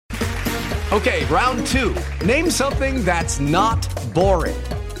Okay, round two. Name something that's not boring.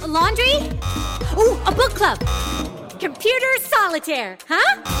 A laundry? Ooh, a book club. Computer solitaire,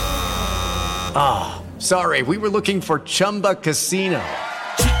 huh? Ah, oh, sorry, we were looking for Chumba Casino.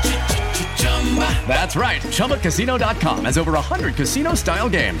 That's right, ChumbaCasino.com has over 100 casino-style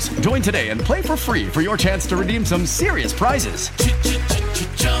games. Join today and play for free for your chance to redeem some serious prizes.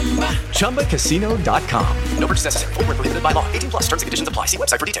 ChumbaCasino.com. No purchase necessary. Void where prohibited by law. 18 plus. Terms and conditions apply. See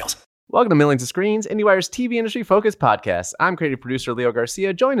website for details. Welcome to Millions of Screens, IndieWire's TV industry-focused podcast. I'm creative producer Leo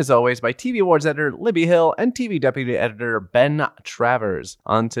Garcia, joined as always by TV awards editor Libby Hill and TV deputy editor Ben Travers.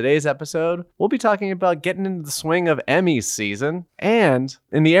 On today's episode, we'll be talking about getting into the swing of Emmy season. And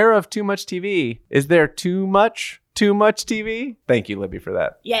in the era of too much TV, is there too much TV? Thank you, Libby, for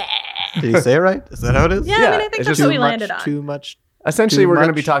that. Yeah. Did you say it right? Is that how it is? Yeah, I mean, I think that's what we landed on. Too much. Essentially, we're going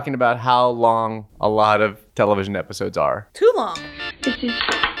to be talking about how long a lot of television episodes are. Too long. This is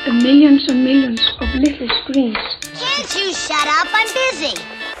millions and millions of little screens. Can't you shut up? I'm busy.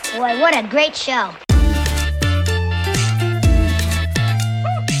 Boy, what a great show.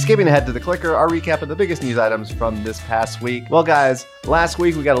 Skipping ahead to the clicker, our recap of the biggest news items from this past week. Well, guys, last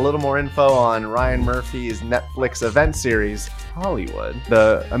week we got a little more info on Ryan Murphy's Netflix event series, Hollywood.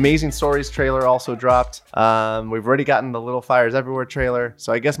 The Amazing Stories trailer also dropped. We've already gotten the Little Fires Everywhere trailer.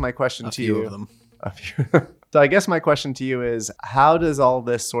 So I guess my question to you... A few of them. A few. So I guess my question to you is, how does all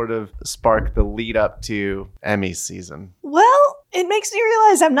this sort of spark the lead up to Emmy season? Well, it makes me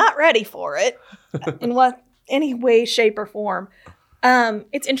realize I'm not ready for it in any way, shape, or form.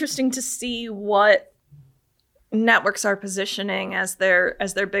 It's interesting to see what networks are positioning as their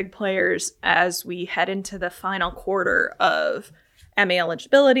big players as we head into the final quarter of Emmy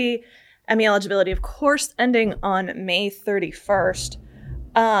eligibility. Emmy eligibility, of course, ending on May 31st.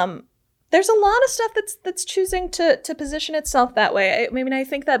 There's a lot of stuff that's choosing to position itself that way. I mean, I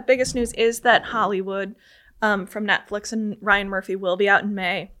think that biggest news is that Hollywood from Netflix and Ryan Murphy will be out in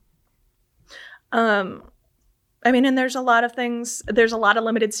May. I mean, and there's a lot of things. There's a lot of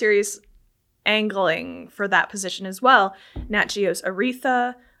limited series angling for that position as well. Nat Geo's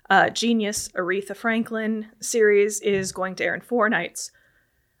Aretha, Genius Aretha Franklin series is going to air in 4 nights.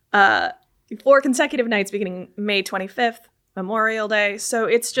 4 consecutive nights beginning May 25th. Memorial Day, so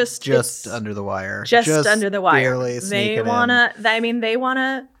it's just under the wire. Just under the wire. Barely they wanna. I mean, they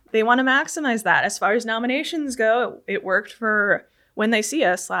wanna maximize that. As far as nominations go, it worked for When They See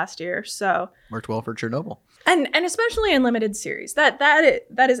Us last year. So worked well for Chernobyl, and especially in limited series. That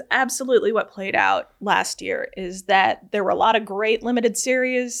is absolutely what played out last year. Is that there were a lot of great limited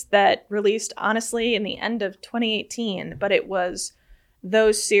series that released honestly in the end of 2018, but it was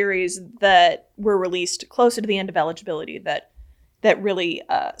those series that were released closer to the end of eligibility that really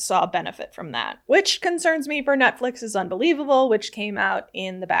saw benefit from that, which concerns me for Netflix is Unbelievable, which came out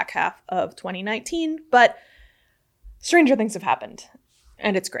in the back half of 2019. But stranger things have happened,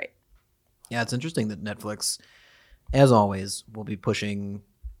 and it's great. Yeah, it's interesting that Netflix, as always, will be pushing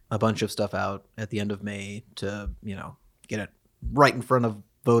a bunch of stuff out at the end of May to, get it right in front of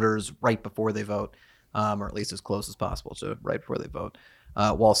voters right before they vote. Or at least as close as possible to right before they vote,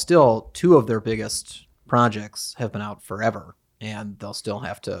 while still 2 of their biggest projects have been out forever, and they'll still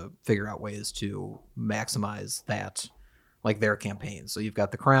have to figure out ways to maximize that, like their campaigns. So you've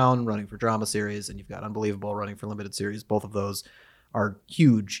got The Crown running for drama series, and you've got Unbelievable running for limited series. Both of those are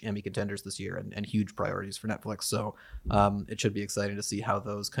huge Emmy contenders this year and huge priorities for Netflix. So it should be exciting to see how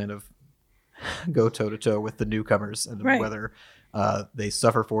those kind of go toe-to-toe with the newcomers and right. whether they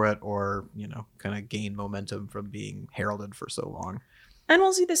suffer for it or, kind of gain momentum from being heralded for so long. And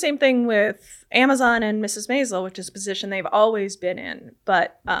we'll see the same thing with Amazon and Mrs. Maisel, which is a position they've always been in.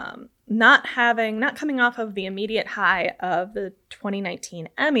 But not coming off of the immediate high of the 2019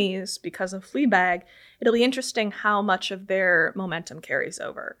 Emmys because of Fleabag, it'll be interesting how much of their momentum carries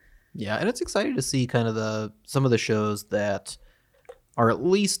over. Yeah, and it's exciting to see kind of some of the shows that are at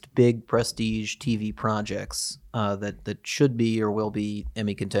least big prestige TV projects that should be or will be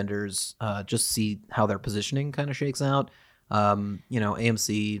Emmy contenders. Just see how their positioning kind of shakes out.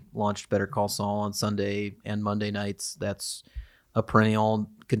 AMC launched Better Call Saul on Sunday and Monday nights. That's a perennial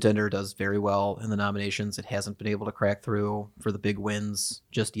contender, does very well in the nominations. It hasn't been able to crack through for the big wins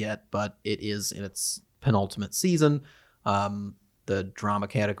just yet, but it is in its penultimate season. The drama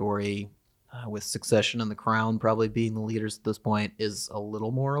category, with Succession and The Crown probably being the leaders at this point, is a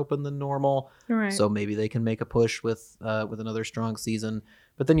little more open than normal. Right. So maybe they can make a push with another strong season.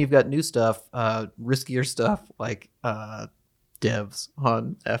 But then you've got new stuff, riskier stuff like Devs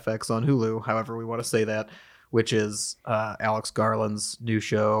on FX on Hulu, however we want to say that, which is Alex Garland's new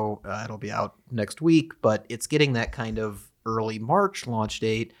show. It'll be out next week, but it's getting that kind of early March launch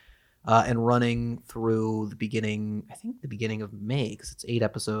date, and running through the beginning of May, because it's 8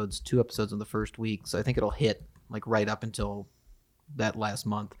 episodes, 2 episodes in the first week. So I think it'll hit like right up until that last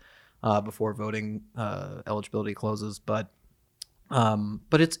month before voting eligibility closes. But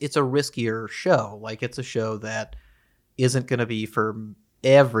it's a riskier show. Like, it's a show that isn't going to be for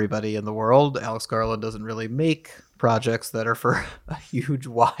everybody in the world. Alex Garland doesn't really make projects that are for a huge,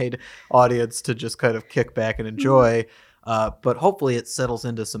 wide audience to just kind of kick back and enjoy. But hopefully it settles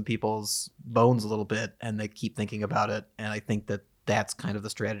into some people's bones a little bit and they keep thinking about it. And I think that that's kind of the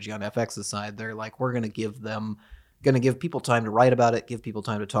strategy on FX's side. They're like, we're going to give people time to write about it, give people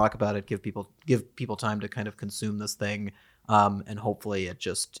time to talk about it, give people time to kind of consume this thing. And hopefully it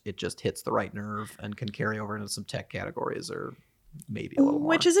just hits the right nerve and can carry over into some tech categories or maybe a little more.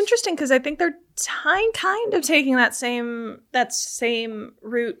 Which is interesting because I think they're kind of taking that same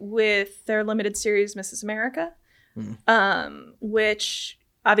route with their limited series Mrs. America. Which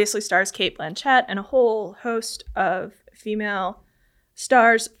obviously stars Cate Blanchett and a whole host of female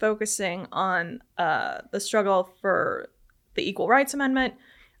stars focusing on the struggle for the Equal Rights Amendment.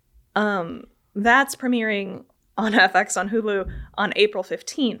 That's premiering on FX on Hulu on April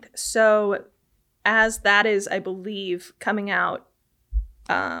 15th. So as that is, I believe, coming out,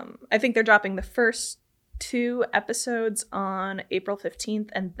 I think they're dropping the first 2 episodes on April 15th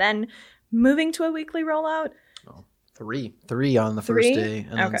and then moving to a weekly rollout. Three on the first day,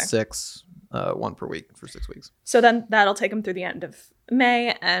 and then 6, 1 per week for 6 weeks. So then that'll take them through the end of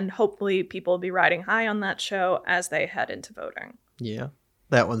May, and hopefully people will be riding high on that show as they head into voting. Yeah,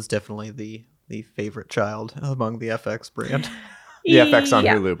 that one's definitely the favorite child among the FX brand. The FX on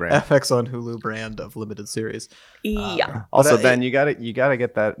Hulu brand. FX on Hulu brand of limited series. Yeah. Also, Ben, you gotta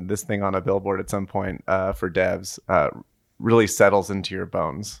get this thing on a billboard at some point for devs. Really settles into your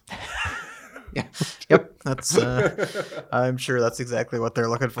bones. Yeah. Yep. That's. I'm sure that's exactly what they're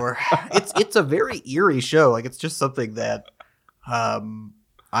looking for. It's a very eerie show. Like, it's just something that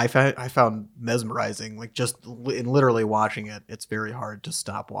I found mesmerizing. Like, just in literally watching it, it's very hard to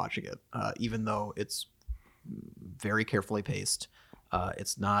stop watching it, even though it's very carefully paced.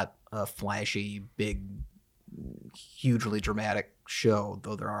 It's not a flashy, big, hugely dramatic show,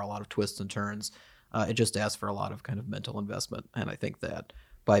 though there are a lot of twists and turns. It just asks for a lot of kind of mental investment, and I think that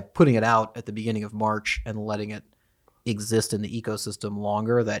by putting it out at the beginning of March and letting it exist in the ecosystem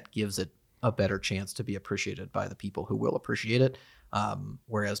longer, that gives it a better chance to be appreciated by the people who will appreciate it.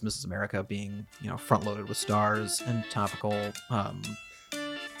 Whereas Mrs. America being, front-loaded with stars and topical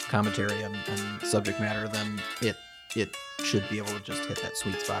commentary and subject matter, then it should be able to just hit that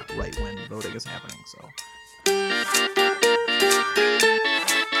sweet spot right when voting is happening. So.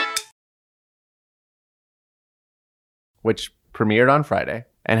 Which premiered on Friday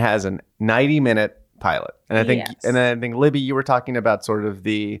and has a 90-minute pilot. And I think Libby, you were talking about sort of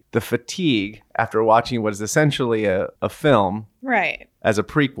the fatigue after watching what is essentially a film, right, as a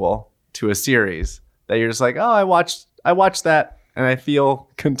prequel to a series, that you're just like, oh, I watched that and I feel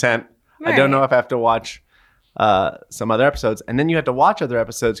content. Right. I don't know if I have to watch some other episodes. And then you had to watch other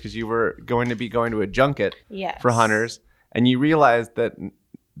episodes because you were going to a junket for Hunters, and you realized that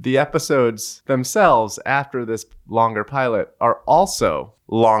the episodes themselves after this longer pilot are also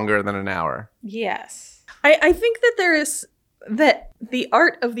longer than an hour. Yes. I think that the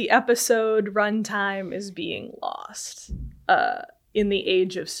art of the episode runtime is being lost in the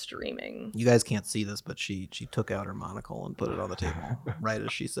age of streaming. You guys can't see this, but she took out her monocle and put it on the table right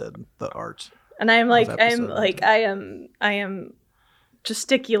as she said the art. And I am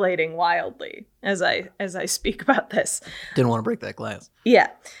gesticulating wildly as I speak about this. Didn't want to break that glass. Yeah.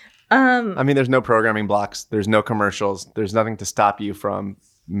 I mean, there's no programming blocks. There's no commercials. There's nothing to stop you from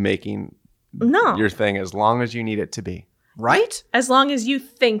making your thing as long as you need it to be. Right? As long as you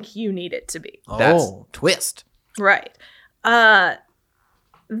think you need it to be. Oh, twist. Right. That's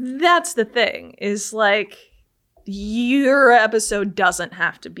the thing, is like, your episode doesn't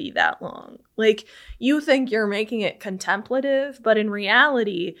have to be that long. Like, you think you're making it contemplative, but in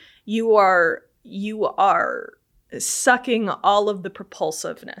reality, you are sucking all of the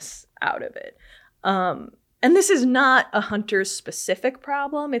propulsiveness out of it. And this is not a Hunters specific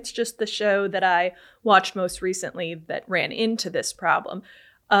problem. It's just the show that I watched most recently that ran into this problem.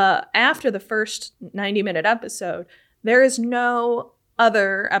 After the first 90-minute episode, there is no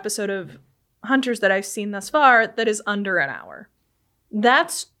other episode of Hunters that I've seen thus far that is under an hour.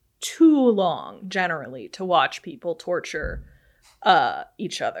 That's too long, generally, to watch people torture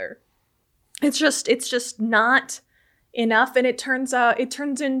each other. It's just not enough, and it turns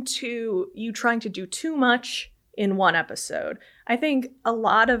into you trying to do too much in one episode. I think a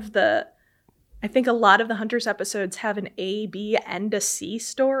lot of the I think a lot of the Hunters episodes have an A, B, and a C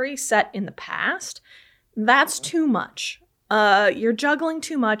story set in the past. That's too much. You're juggling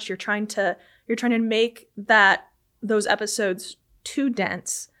too much. You're trying to make those episodes too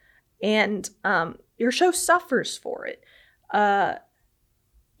dense, and your show suffers for it. I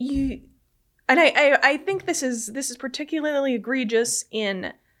think this is particularly egregious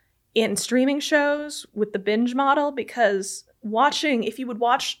in streaming shows with the binge model, because if you would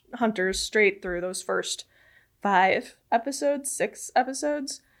watch Hunters straight through those first 6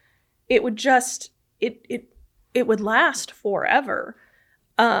 episodes, it would just it would last forever.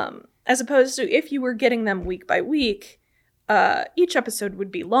 As opposed to if you were getting them week by week, each episode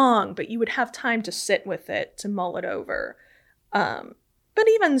would be long, but you would have time to sit with it, to mull it over. But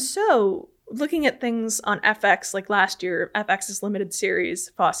even so, looking at things on FX, like last year, FX's limited series,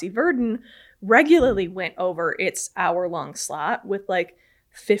 Fosse Verdon, regularly went over its hour-long slot with like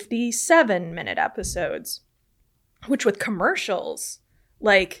 57-minute episodes, which with commercials,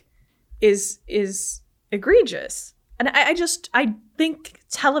 like, is egregious. And I think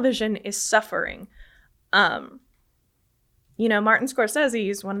television is suffering. Martin Scorsese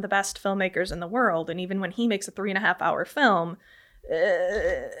is one of the best filmmakers in the world, and even when he makes a 3.5-hour film,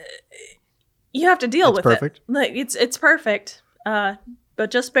 you have to deal with perfect. it. Like it's perfect,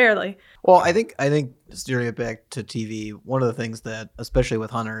 but just barely. Well, I think steering it back to TV, one of the things that, especially with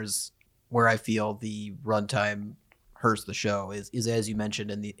Hunters, where I feel the runtime hurts the show is as you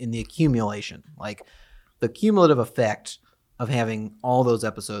mentioned in the accumulation, like the cumulative effect of having all those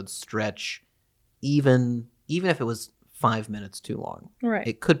episodes stretch, even if it was 5 minutes too long. Right.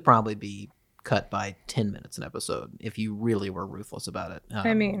 It could probably be cut by 10 minutes an episode if you really were ruthless about it.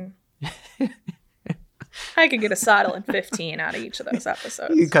 I mean, I could get a solid 15 out of each of those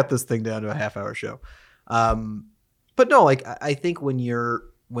episodes. You cut this thing down to a half-hour show. But no, like I think when you're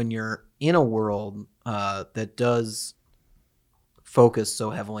in a world that does focus so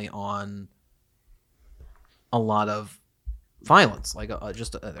heavily on a lot of violence, like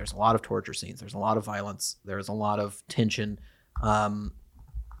there's a lot of torture scenes, there's a lot of violence, there's a lot of tension, and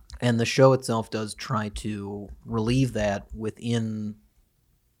the show itself does try to relieve that within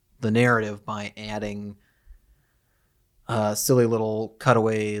the narrative by adding silly little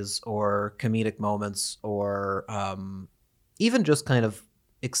cutaways or comedic moments, or even just kind of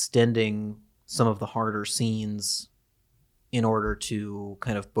extending some of the harder scenes in order to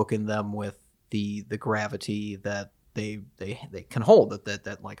kind of bookend them with the gravity that they can hold,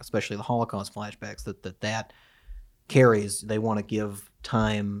 that like especially the Holocaust flashbacks that carries. They want to give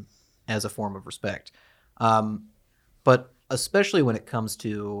time as a form of respect, but especially when it comes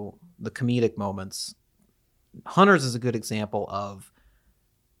to the comedic moments, Hunters is a good example of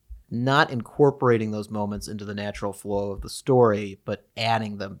not incorporating those moments into the natural flow of the story, but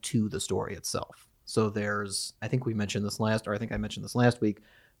adding them to the story itself. So I think I mentioned this last week,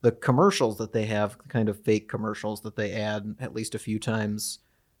 the commercials that they have, kind of fake commercials that they add at least a few times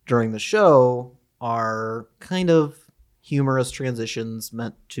during the show, are kind of humorous transitions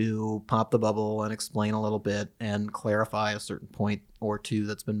meant to pop the bubble and explain a little bit and clarify a certain point or two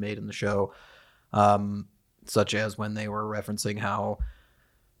that's been made in the show, such as when they were referencing how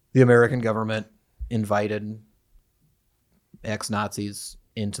the American government invited ex-Nazis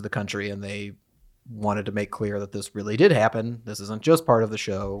into the country, and they wanted to make clear that this really did happen. This isn't just part of the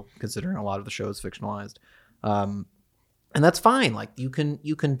show, considering a lot of the show is fictionalized. And that's fine. Like you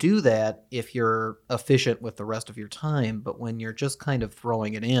can do that if you're efficient with the rest of your time, but when you're just kind of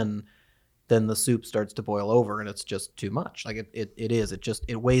throwing it in, then the soup starts to boil over and it's just too much. Like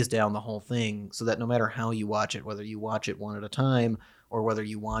it weighs down the whole thing, so that no matter how you watch it, whether you watch it one at a time or whether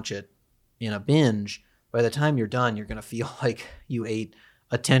you watch it in a binge, by the time you're done, you're going to feel like you ate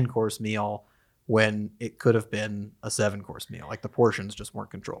a 10-course meal when it could have been a 7-course meal. Like the portions just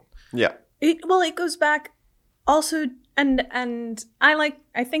weren't controlled. Yeah. It goes back also, and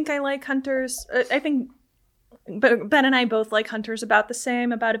I think I like Hunters. I think Ben and I both like Hunters about the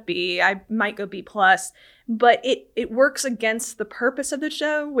same, about a B. I might go B+, but it works against the purpose of the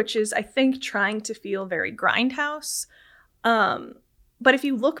show, which is, I think, trying to feel very Grindhouse. But if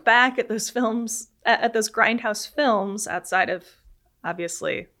you look back at those films, at those Grindhouse films, outside of,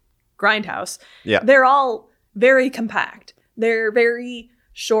 obviously, Grindhouse, yeah, they're all very compact. They're very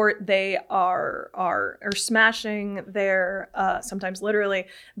short. They are smashing their sometimes literally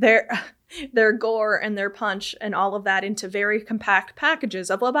their gore and their punch and all of that into very compact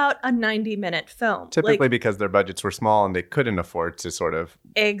packages of about a 90-minute film. Typically because their budgets were small and they couldn't afford to sort of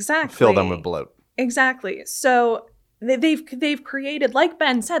exactly fill them with bloat. Exactly. So they've created, like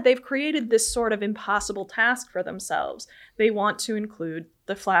Ben said, they've created this sort of impossible task for themselves. They want to include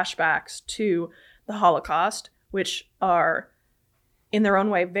the flashbacks to the Holocaust, which are in their own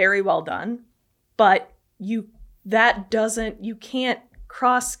way very well done, but you can't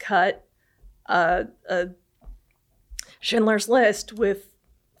cross-cut a Schindler's List with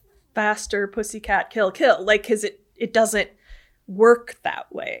Faster, Pussycat, Kill, like, because it doesn't work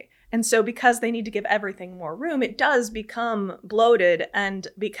that way. And so because they need to give everything more room, it does become bloated and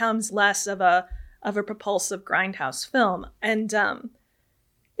becomes less of a propulsive grindhouse film. And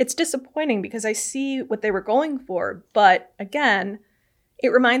it's disappointing because I see what they were going for, but again, it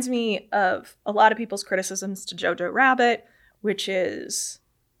reminds me of a lot of people's criticisms to Jojo Rabbit, which is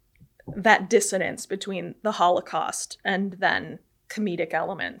that dissonance between the Holocaust and then comedic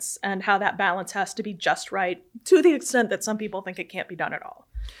elements, and how that balance has to be just right to the extent that some people think it can't be done at all.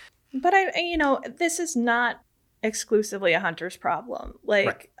 But this is not exclusively a Hunter's problem.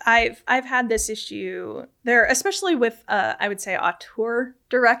 Like, right. I've had this issue there, especially with I would say auteur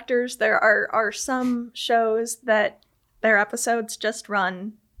directors. There are some shows that their episodes just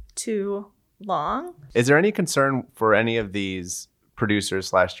run too long. Is there any concern for any of these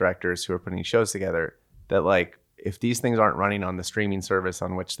producers / directors who are putting shows together that, like, if these things aren't running on the streaming service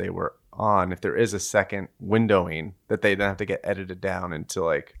on which they were on, if there is a second windowing, that they then have to get edited down into,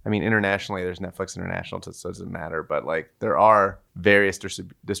 like, I mean, internationally, there's Netflix International, so it doesn't matter, but, like, there are various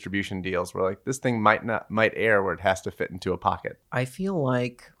distribution deals where, like, this thing might air where it has to fit into a pocket. I feel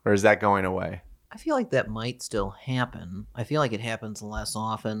like... Or is that going away? I feel like that might still happen. I feel like it happens less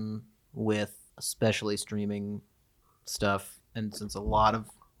often with especially streaming stuff, and since a lot of...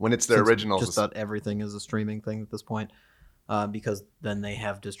 When it's their originals. Just about everything is a streaming thing at this point, because then they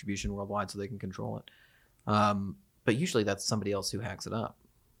have distribution worldwide so they can control it. But usually that's somebody else who hacks it up.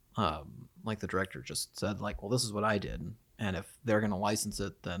 Like the director just said, like, well, this is what I did. And if they're going to license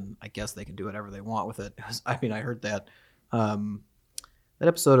it, then I guess they can do whatever they want with it. I heard that that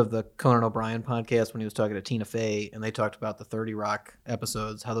episode of the Conan O'Brien podcast when he was talking to Tina Fey, and they talked about the 30 Rock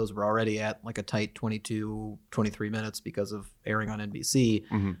episodes, how those were already at like a tight 22, 23 minutes because of airing on NBC.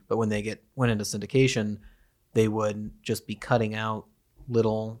 Mm-hmm. But when they went into syndication, they would just be cutting out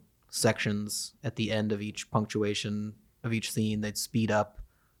little sections at the end of each punctuation of each scene. They'd speed up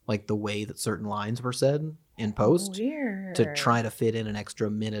like the way that certain lines were said in post. Weird. To try to fit in an extra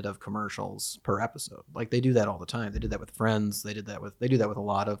minute of commercials per episode. Like, they do that all the time. They did that with Friends. They do that with a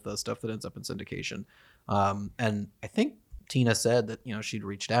lot of the stuff that ends up in syndication. And I think Tina said that, she'd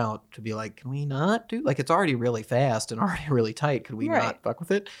reached out to be like, can we not do, like, it's already really fast and already really tight. Could we not fuck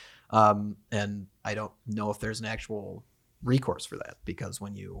with it? And I don't know if there's an actual recourse for that, because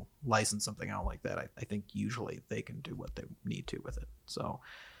when you license something out like that, I think usually they can do what they need to with it. So,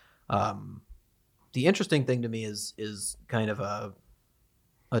 the interesting thing to me is kind of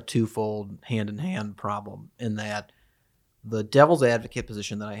a twofold hand-in-hand problem, in that the devil's advocate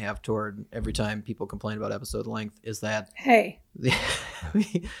position that I have toward every time people complain about episode length is that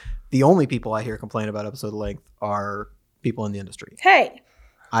the only people I hear complain about episode length are people in the industry.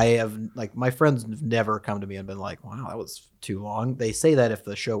 I have, like, my friends have never come to me and been like, wow, that was too long. They say that if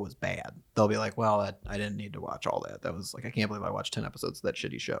the show was bad. They'll be like, well, I didn't need to watch all that. That was like, I can't believe I watched 10 episodes of that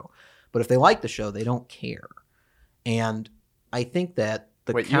shitty show. But if they like the show, they don't care. And I think that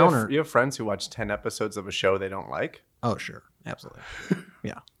the counter... You have friends who watch 10 episodes of a show they don't like? Oh, sure. Absolutely.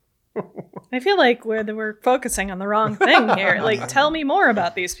 Yeah. I feel like we're focusing on the wrong thing here. Like, tell me more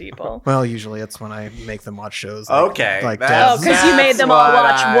about these people. Well, usually it's when I make them watch shows. Because you made them all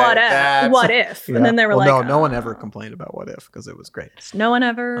watch What If, yeah. And then they were no one ever complained about What If because it was great. No one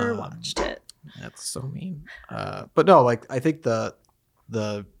ever watched it. That's so mean. But no, like, I think the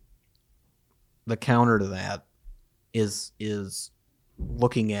counter to that is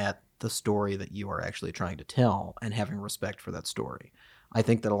looking at the story that you are actually trying to tell and having respect for that story. I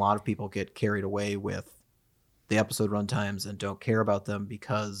think that a lot of people get carried away with the episode runtimes and don't care about them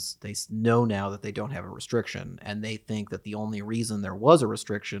because they know now that they don't have a restriction, and they think that the only reason there was a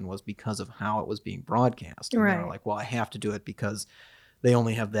restriction was because of how it was being broadcast. And they're like, well, I have to do it because they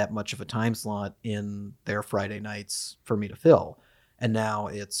only have that much of a time slot in their Friday nights for me to fill. And now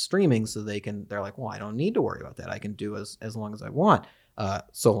it's streaming, so they're like, well, I don't need to worry about that. I can do as long as I want.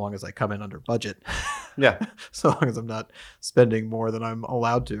 So long as I come in under budget. Yeah. So long as I'm not spending more than I'm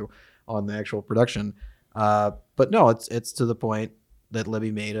allowed to on the actual production. But no, it's to the point that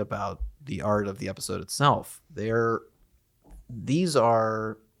Libby made about the art of the episode itself. These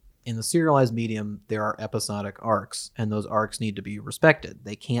are, in the serialized medium, there are episodic arcs, and those arcs need to be respected.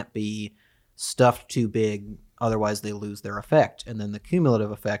 They can't be stuffed too big Otherwise, they lose their effect. And then the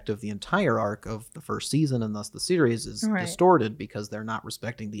cumulative effect of the entire arc of the first season and thus the series is distorted because they're not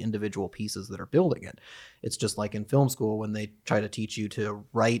respecting the individual pieces that are building it. It's just like in film school when they try to teach you to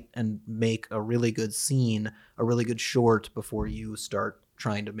write and make a really good scene, a really good short before you start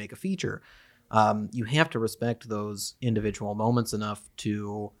trying to make a feature. You have to respect those individual moments enough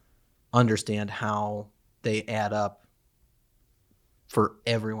to understand how they add up for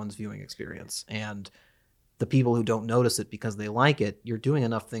everyone's viewing experience. And the people who don't notice it because they like it, you're doing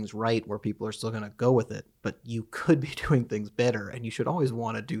enough things right where people are still going to go with it, but you could be doing things better, and you should always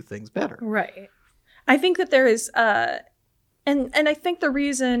want to do things better. Right. I think that there is, and I think the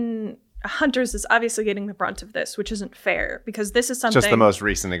reason Hunters is obviously getting the brunt of this, which isn't fair, because this is something. Just the most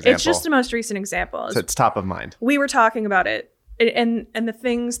recent example. It's just the most recent example. So it's top of mind. We were talking about it, and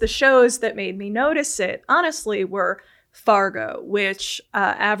the shows that made me notice it, honestly, were Fargo, which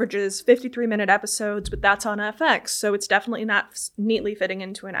averages 53-minute episodes, but that's on FX, so it's definitely not neatly fitting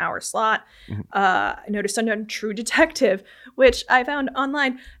into an hour slot. I noticed on True Detective, which I found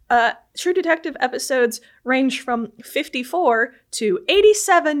online. True Detective episodes range from 54 to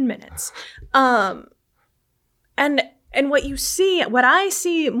 87 minutes. And what I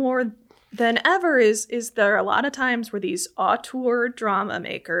see more than ever is there are a lot of times where these auteur drama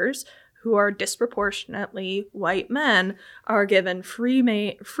makers who are disproportionately white men are given free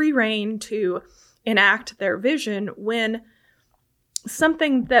rein to enact their vision, when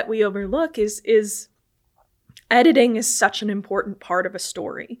something that we overlook is editing is such an important part of a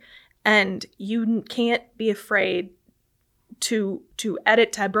story, and you can't be afraid to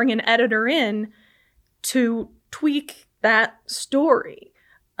edit, to bring an editor in to tweak that story.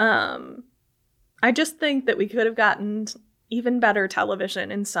 I just think that we could have gotten even better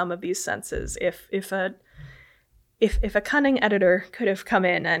television in some of these senses if a cunning editor could have come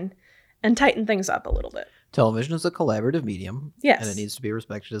in and tightened things up a little bit. Television is a collaborative medium, yes, and it needs to be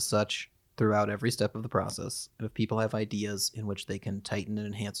respected as such throughout every step of the process. And if people have ideas in which they can tighten and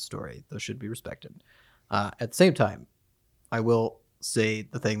enhance a story, those should be respected. At the same time, I will say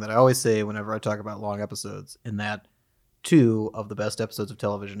the thing that I always say whenever I talk about long episodes, in that 2 of the best episodes of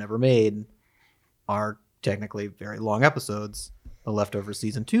television ever made are technically very long episodes: The Leftovers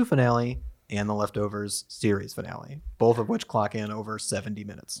season 2 finale and The Leftovers series finale, both of which clock in over 70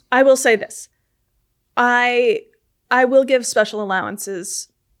 minutes. I will say this. I will give special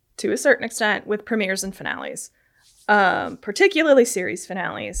allowances to a certain extent with premieres and finales, particularly series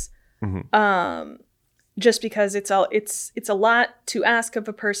finales, just because it's a lot to ask of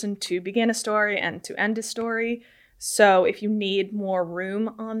a person to begin a story and to end a story. So if you need more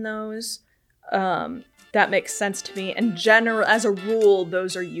room on those, that makes sense to me. And as a rule,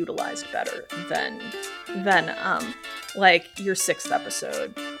 those are utilized better than like your 6th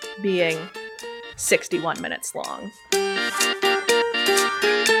episode being 61 minutes long.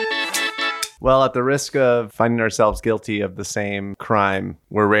 Well, at the risk of finding ourselves guilty of the same crime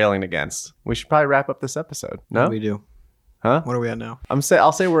we're railing against, we should probably wrap up this episode. No? What do we do? Huh? What are we at now? I'll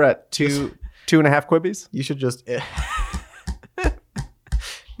say we're at 2.5 Quibbies. You should just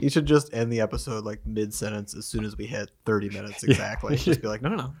you should just end the episode like mid-sentence as soon as we hit 30 minutes exactly. Just be like,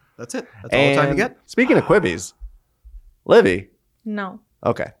 no, that's it. That's all the time you get. Speaking of Quibbies, Livy. No.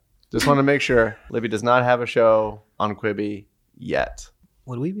 Okay. Just want to make sure Livy does not have a show on Quibi yet.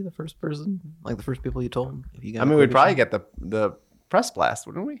 Would we be the first person, like the first people you told? If you got we'd probably get the press blast,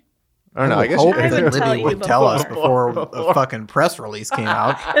 wouldn't we? Or no, I guess hope I that would tell Libby you would tell us before. before a fucking press release came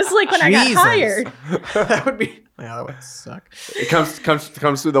out. It's like when I got hired. That would be. Yeah, that would suck. It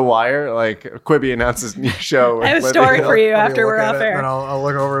comes through the wire. Like Quibi announces new show. I have a story for you after we're off air. And I'll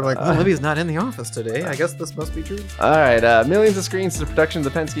look over and like, oh, Libby's not in the office today. I guess this must be true. All right, Millions of Screens is a production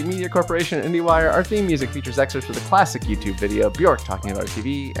of the Penske Media Corporation and IndieWire. Our theme music features excerpts from the classic YouTube video Bjork Talking About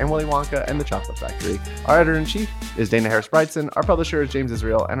TV and Willy Wonka and the Chocolate Factory. Our editor-in-chief is Dana Harris-Bridson. Our publisher is James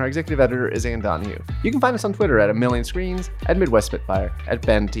Israel, and our executive editor is Ann Donahue. You can find us on Twitter at A Million Screens, at Midwest Spitfire, at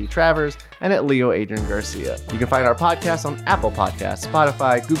Ben T. Travers, and at Leo Adrian Garcia. You can find our podcast on Apple Podcasts,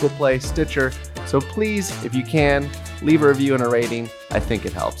 Spotify, Google Play, Stitcher. So please, if you can, leave a review and a rating. I think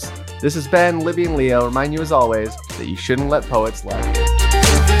it helps. This has been Libby and Leo. Remind you as always that you shouldn't let poets lie to you.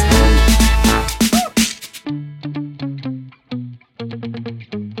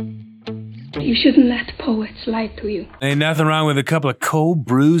 You shouldn't let poets lie to you. Ain't nothing wrong with a couple of cold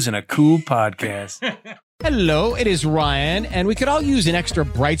brews and a cool podcast. Hello, it is Ryan, and we could all use an extra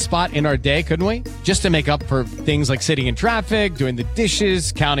bright spot in our day, couldn't we? Just to make up for things like sitting in traffic, doing the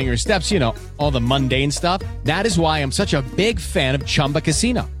dishes, counting your steps, all the mundane stuff. That is why I'm such a big fan of Chumba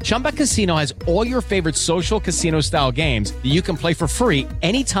Casino. Chumba Casino has all your favorite social casino-style games that you can play for free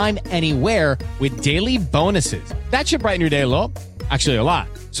anytime, anywhere with daily bonuses. That should brighten your day a little. Actually, a lot.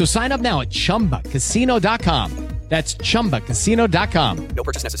 So sign up now at ChumbaCasino.com. That's ChumbaCasino.com. No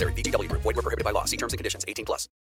purchase necessary. VGW Group. Void where prohibited by law. See terms and conditions. 18+.